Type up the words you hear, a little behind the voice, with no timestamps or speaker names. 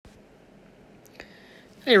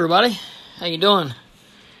Hey everybody, how you doing?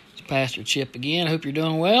 It's Pastor Chip again. I hope you're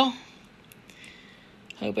doing well.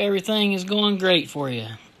 Hope everything is going great for you.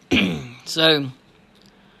 So,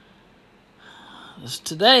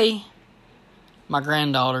 today, my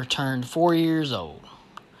granddaughter turned 4 years old.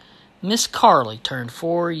 Miss Carly turned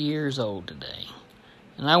 4 years old today.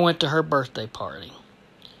 And I went to her birthday party.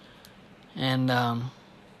 And a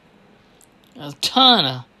ton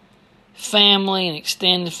of family and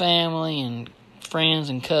extended family and friends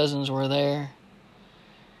and cousins were there,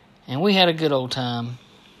 and we had a good old time.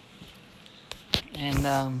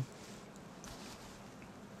 And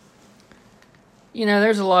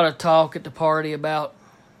there's a lot of talk at the party about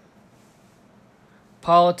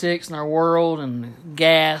politics in our world and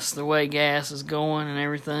gas, the way gas is going and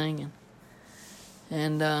everything.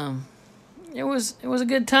 And it was a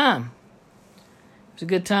good time. It was a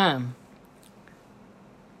good time.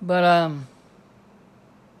 But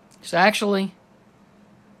it's actually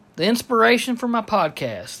the inspiration for my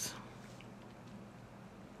podcast.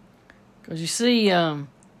 Because you see,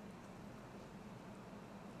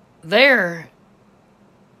 there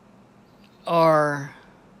are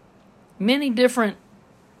many different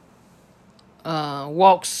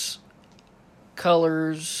walks,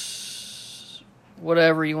 colors,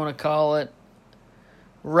 whatever you want to call it,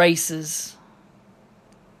 races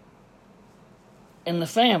in the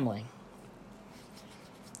family.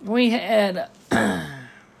 We had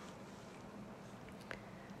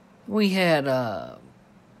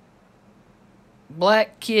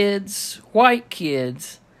black kids, white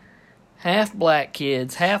kids, half black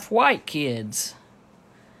kids, half white kids.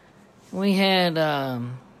 We had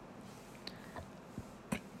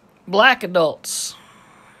black adults,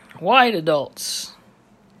 white adults,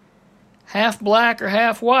 half black or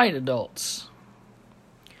half white adults.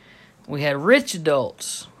 We had rich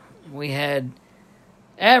adults. We had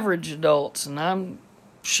average adults, and I'm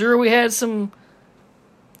sure we had some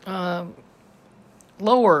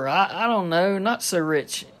lower, I don't know, not so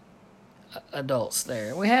rich adults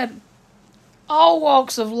there. We had all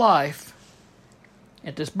walks of life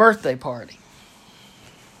at this birthday party.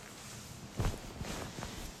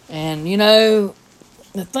 And the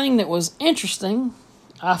thing that was interesting,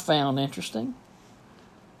 I found interesting,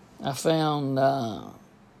 was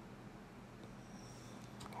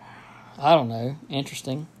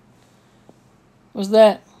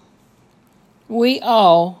that we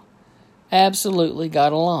all absolutely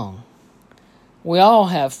got along. We all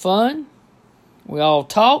have fun. We all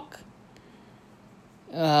talk.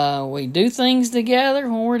 We do things together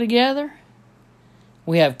when we're together.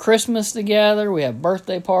 We have Christmas together. We have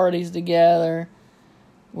birthday parties together.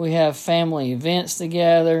 We have family events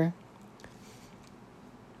together.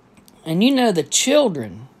 And the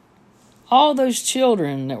children, all those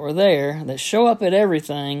children that were there, that show up at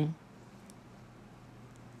everything,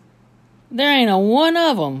 there ain't a one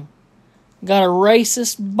of them got a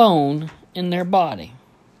racist bone in their body.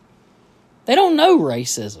 They don't know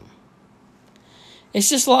racism. It's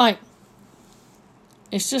just like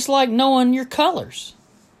knowing your colors.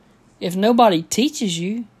 If nobody teaches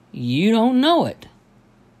you, you don't know it.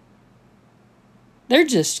 They're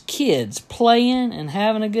just kids playing and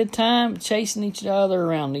having a good time, chasing each other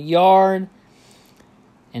around the yard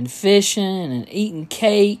and fishing and eating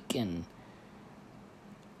cake, and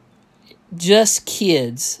just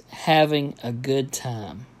kids having a good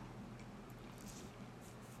time.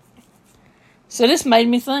 So this made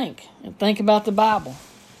me think about the Bible.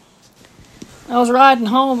 I was riding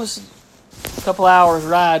home. It's a couple hours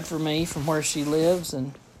ride for me from where she lives,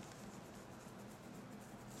 and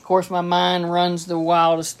of course my mind runs the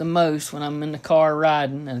wildest the most when I'm in the car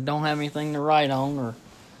riding and I don't have anything to write on or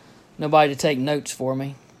nobody to take notes for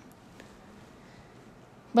me.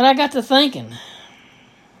 But I got to thinking.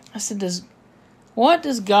 I said, what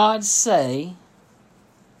does God say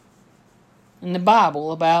in the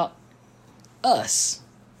Bible about us?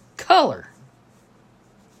 Color.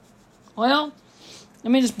 Well,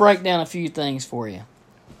 let me just break down a few things for you.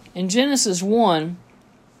 In Genesis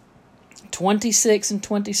 1:26 and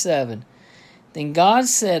 27, then God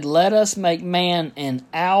said, "Let us make man in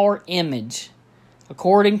our image,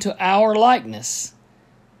 according to our likeness.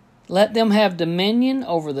 Let them have dominion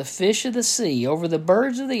over the fish of the sea, over the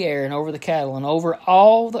birds of the air, and over the cattle, and over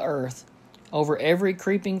all the earth, over every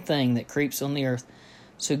creeping thing that creeps on the earth."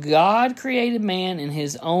 So God created man in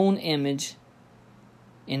his own image.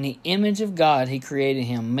 In the image of God, he created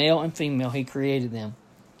him. Male and female, he created them.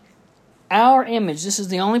 Our image, this is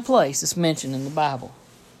the only place it's mentioned in the Bible.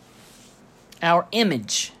 Our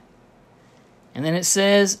image. And then it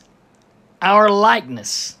says, our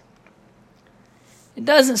likeness. It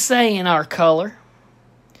doesn't say in our color.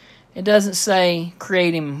 It doesn't say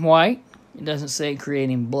create him white. It doesn't say create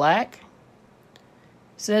him black.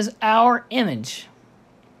 It says our image.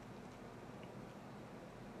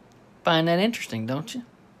 Find that interesting, don't you?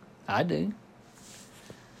 I do.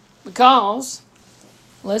 Because,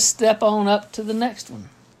 let's step on up to the next one.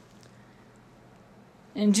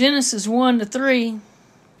 In Genesis 1-3,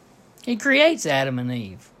 he creates Adam and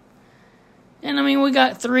Eve. And I mean, we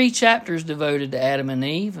got 3 chapters devoted to Adam and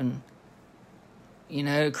Eve, and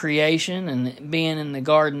creation and being in the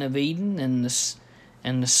Garden of Eden, and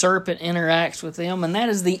the serpent interacts with them, and that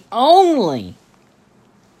is the only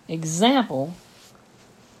example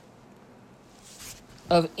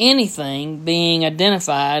of anything being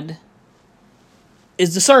identified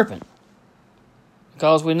is the serpent.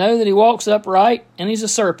 Because we know that he walks upright and he's a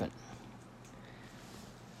serpent.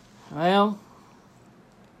 Well,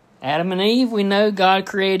 Adam and Eve, we know God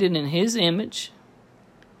created in his image.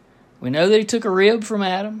 We know that he took a rib from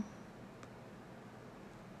Adam.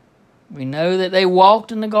 We know that they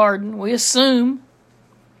walked in the garden. We assume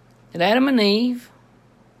that Adam and Eve,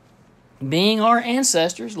 being our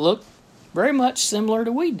ancestors, look very much similar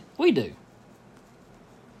to we do.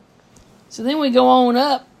 So then we go on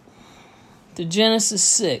up to Genesis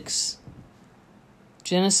 6.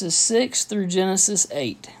 Genesis 6 through Genesis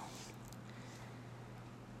 8.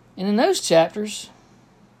 And in those chapters,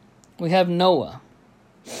 we have Noah.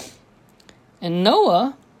 And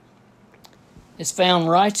Noah is found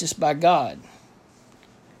righteous by God.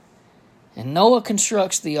 And Noah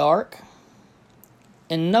constructs the ark.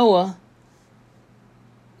 And Noah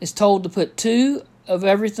is told to put 2 of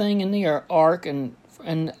everything in the ark and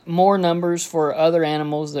more numbers for other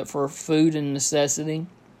animals that for food and necessity.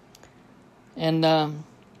 And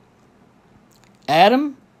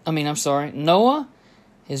Noah,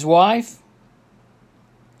 his wife,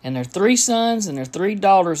 and their 3 sons and their 3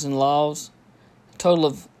 daughters-in-laws, a total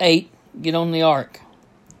of 8, get on the ark.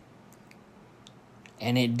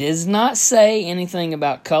 And it does not say anything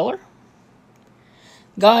about color.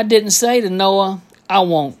 God didn't say to Noah, I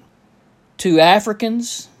want 2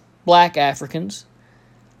 Africans, black Africans.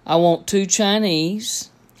 I want 2 Chinese.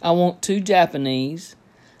 I want 2 Japanese.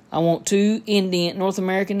 I want 2 North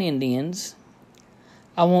American Indians.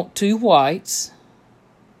 I want 2 whites.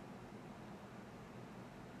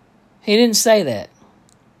 He didn't say that.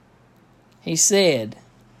 He said,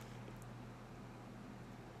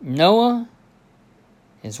 Noah,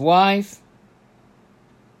 his wife,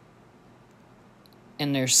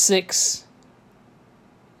 and their 6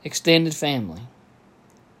 extended family.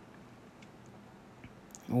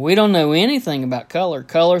 We don't know anything about color.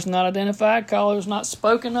 Color's not identified. Color's not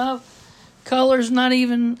spoken of. Color's not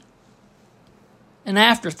even an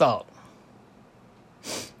afterthought.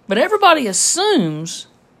 But everybody assumes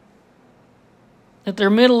that they're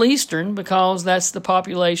Middle Eastern because that's the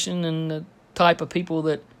population and the type of people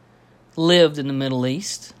that lived in the Middle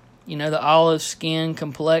East. The olive skin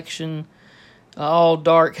complexion, all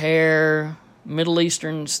dark hair, Middle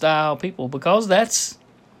Eastern style people, because that's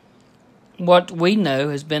what we know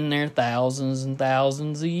has been there thousands and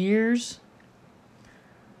thousands of years.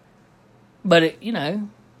 But,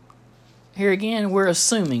 here again, we're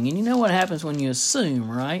assuming. And you know what happens when you assume,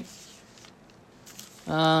 right?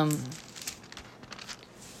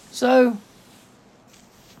 So,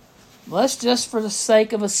 let's just, for the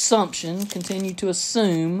sake of assumption, continue to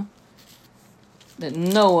assume that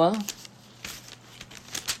Noah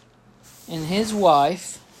and his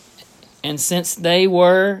wife, and since they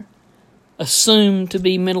were assumed to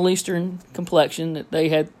be Middle Eastern complexion, that they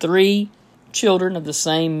had 3 children of the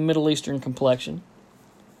same Middle Eastern complexion.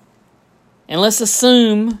 And let's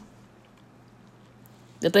assume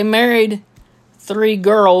that they married 3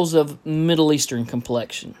 girls of Middle Eastern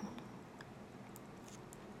complexion.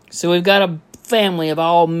 So we've got a family of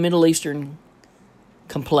all Middle Eastern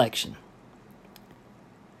complexion.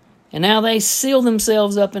 And now they seal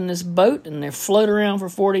themselves up in this boat and they float around for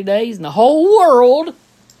 40 days and the whole world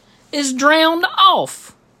is drowned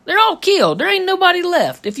off. They're all killed. There ain't nobody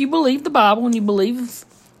left. If you believe the Bible and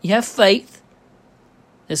you have faith,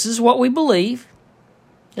 this is what we believe,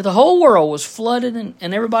 that the whole world was flooded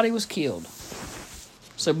and everybody was killed.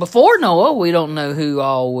 So before Noah, we don't know who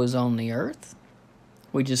all was on the earth.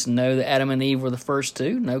 We just know that Adam and Eve were the first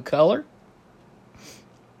 2, no color.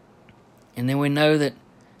 And then we know that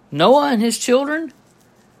Noah and his children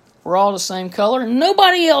were all the same color. And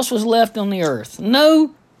nobody else was left on the earth.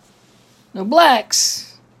 No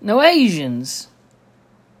blacks, no Asians,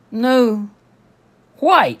 no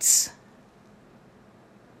whites.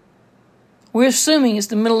 We're assuming it's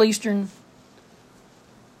the Middle Eastern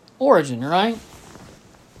origin, right?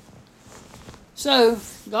 So,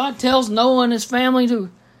 God tells Noah and his family to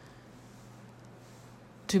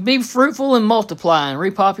to be fruitful and multiply and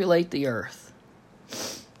repopulate the earth.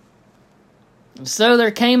 And so there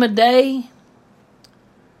came a day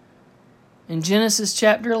in Genesis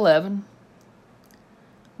chapter 11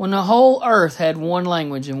 when the whole earth had one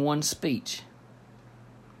language and one speech.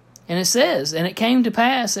 And it says, and it came to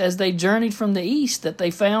pass as they journeyed from the east that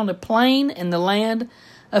they found a plain in the land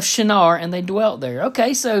of Shinar, and they dwelt there.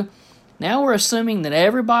 Okay, so now we're assuming that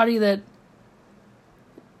everybody that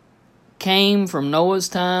came from Noah's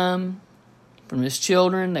time, from his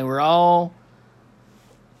children, they were all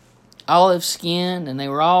olive-skinned, and they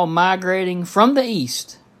were all migrating from the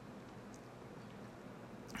east.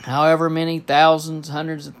 However many thousands,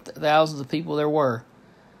 hundreds of thousands of people there were.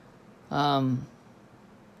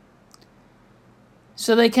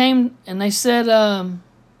 So they came and they said,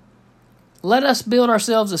 let us build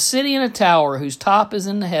ourselves a city and a tower whose top is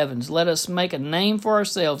in the heavens. Let us make a name for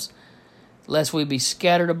ourselves, lest we be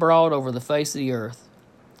scattered abroad over the face of the earth.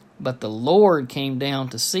 But the Lord came down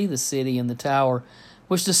to see the city and the tower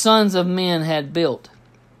which the sons of men had built.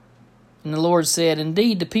 And the Lord said,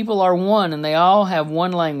 indeed, the people are one, and they all have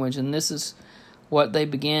one language, and this is what they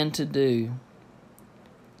began to do.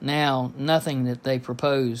 Now, nothing that they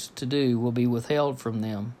propose to do will be withheld from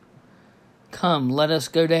them. Come, let us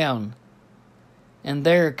go down, and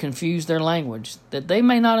there confuse their language, that they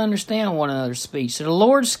may not understand one another's speech. So the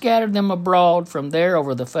Lord scattered them abroad from there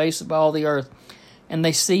over the face of all the earth, and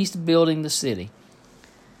they ceased building the city.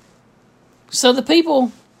 So the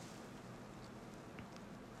people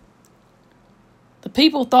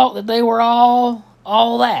thought that they were all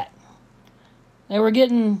that. They were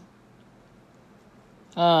getting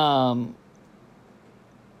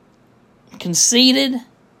conceited,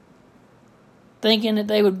 thinking that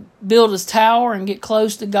they would build his tower and get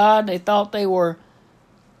close to God. They thought they were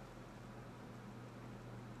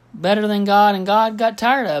better than God, and God got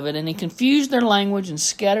tired of it, and he confused their language and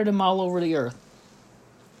scattered them all over the earth.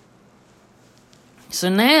 So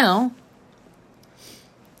now,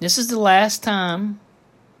 this is the last time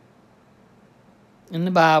in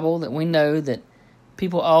the Bible that we know that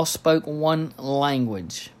people all spoke one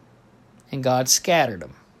language, and God scattered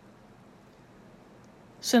them.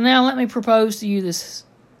 So now let me propose to you this,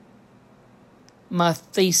 my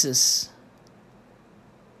thesis.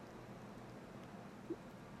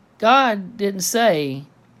 God didn't say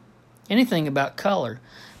anything about color.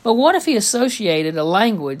 But what if he associated a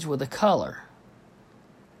language with a color?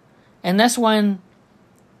 And that's when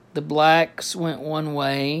the blacks went one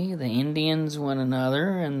way, the Indians went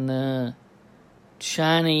another, and the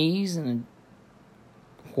Chinese and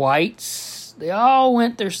the whites, they all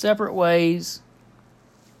went their separate ways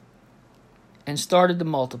and started to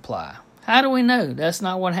multiply. How do we know that's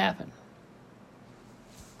not what happened?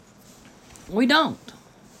 We don't.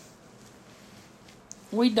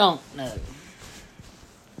 We don't know.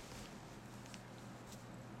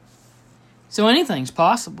 So anything's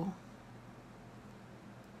possible.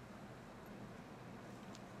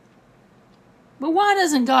 But why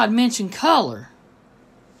doesn't God mention color?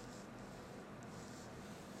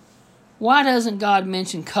 Why doesn't God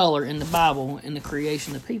mention color in the Bible in the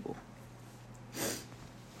creation of people?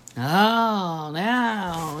 Oh,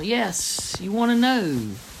 now, yes, you want to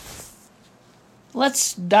know.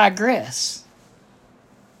 Let's digress.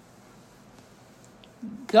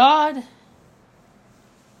 God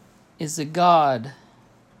is the God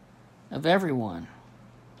of everyone.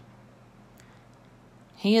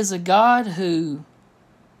 He is a God who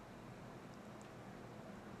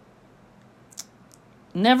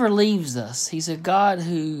never leaves us. He's a God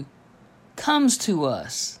who comes to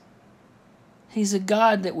us. He's a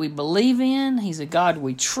God that we believe in. He's a God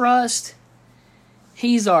we trust.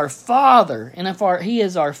 He's our Father. And if He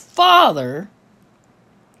is our Father,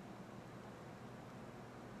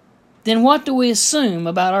 then what do we assume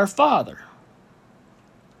about our Father?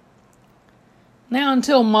 Now,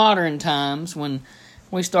 until modern times, when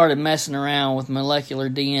we started messing around with molecular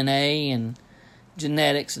DNA and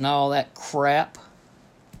genetics and all that crap,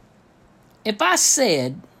 if I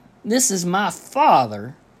said, this is my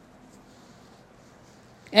father,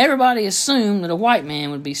 everybody assumed that a white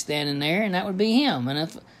man would be standing there, and that would be him. And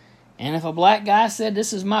if a black guy said,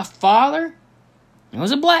 this is my father, it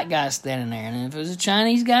was a black guy standing there. And if it was a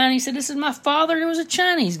Chinese guy and he said, this is my father, it was a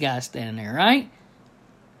Chinese guy standing there, right?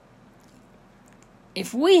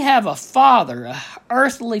 If we have a father, an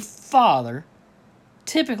earthly father,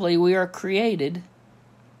 typically we are created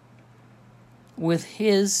with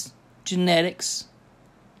his genetics,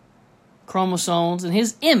 chromosomes, and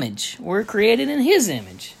his image. We're created in his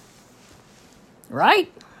image. Right?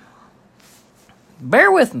 Bear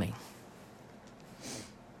with me.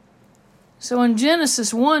 So in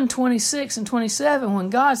Genesis 1:26 and 27, when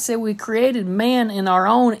God said we created man in our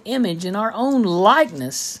own image, in our own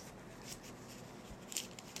likeness,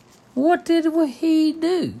 what did he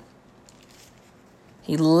do?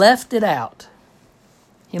 He left it out.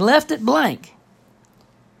 He left it blank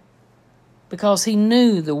because he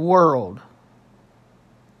knew the world.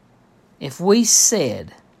 If we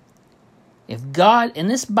said, if God, in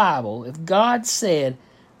this Bible, if God said,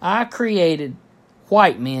 I created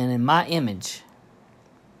white men in my image,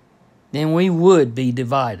 then we would be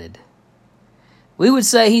divided. We would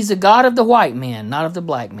say he's the God of the white man, not of the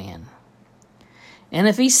black man. And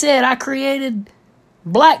if he said, I created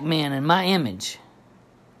black men in my image,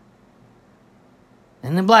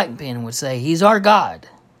 then the black man would say, he's our God.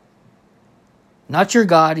 Not your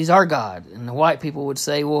God, he's our God. And the white people would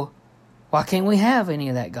say, well, why can't we have any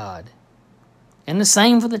of that God? And the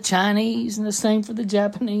same for the Chinese, and the same for the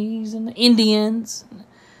Japanese, and the Indians.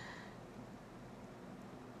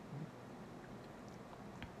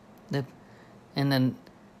 And then,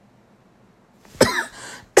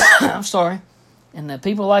 I'm sorry, and the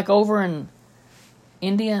people like over in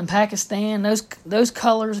India and Pakistan, those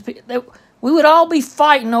colors, we would all be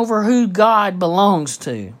fighting over who God belongs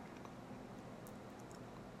to.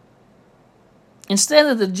 Instead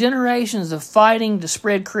of the generations of fighting to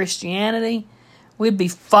spread Christianity, we'd be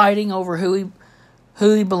fighting over who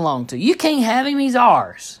he belonged to. You can't have him, he's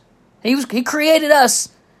ours. He created us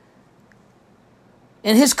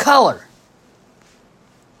in his color.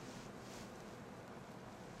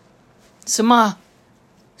 So my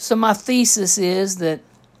thesis is that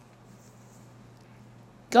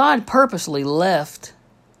God purposely left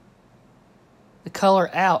the color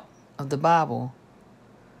out of the Bible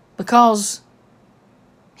because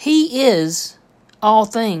he is all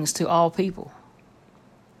things to all people.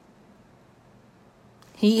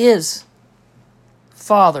 He is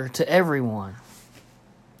Father to everyone.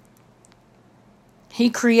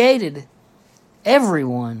 He created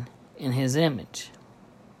everyone in his image.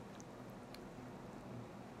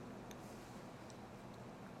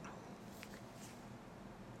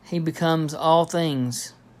 He becomes all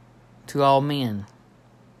things to all men.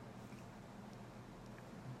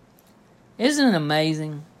 Isn't it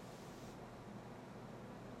amazing?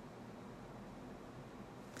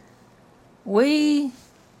 We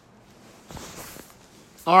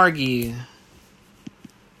argue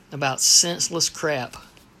about senseless crap.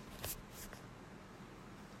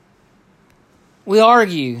 We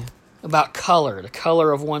argue about color, the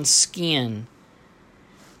color of one's skin.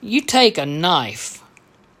 You take a knife,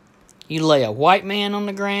 you lay a white man on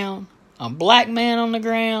the ground, a black man on the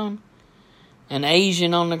ground, an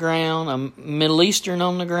Asian on the ground, a Middle Eastern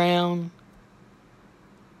on the ground.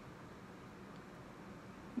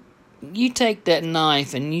 You take that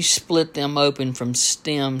knife and you split them open from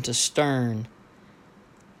stem to stern.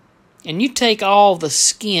 And you take all the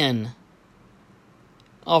skin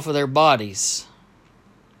off of their bodies.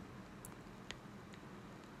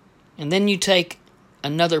 And then you take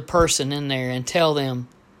another person in there and tell them,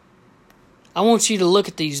 I want you to look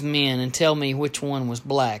at these men and tell me which one was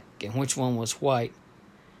black and which one was white.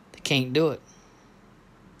 They can't do it.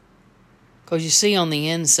 Because you see, on the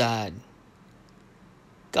inside,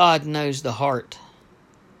 God knows the heart.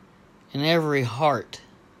 And every heart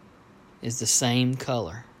is the same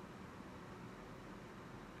color.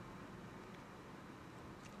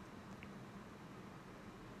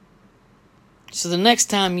 So the next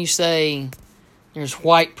time you say there's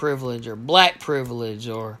white privilege or black privilege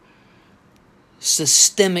or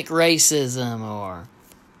systemic racism or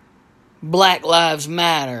Black Lives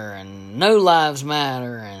Matter and No Lives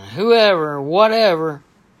Matter and whoever, whatever,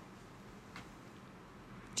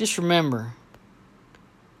 just remember,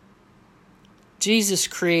 Jesus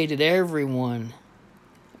created everyone.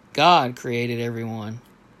 God created everyone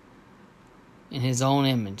in his own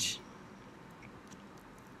image.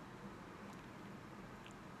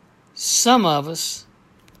 Some of us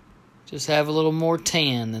just have a little more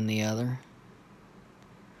tan than the other.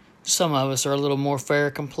 Some of us are a little more fair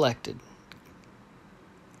complected.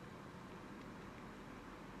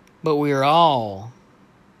 But we are all,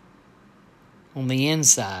 on the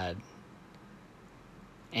inside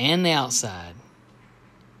and the outside,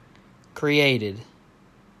 created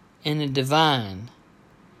in the divine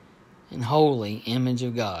and holy image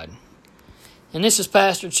of God. And this is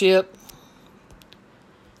Pastor Chip.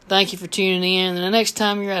 Thank you for tuning in. And the next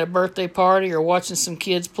time you're at a birthday party or watching some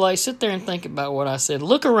kids play, sit there and think about what I said.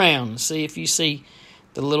 Look around and see if you see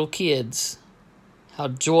the little kids, how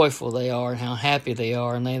joyful they are and how happy they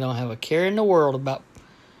are, and they don't have a care in the world about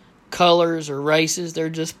colors or races. They're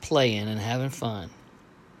just playing and having fun.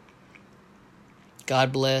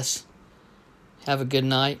 God bless. Have a good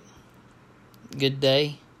night, good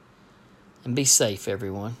day, and be safe,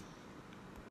 everyone.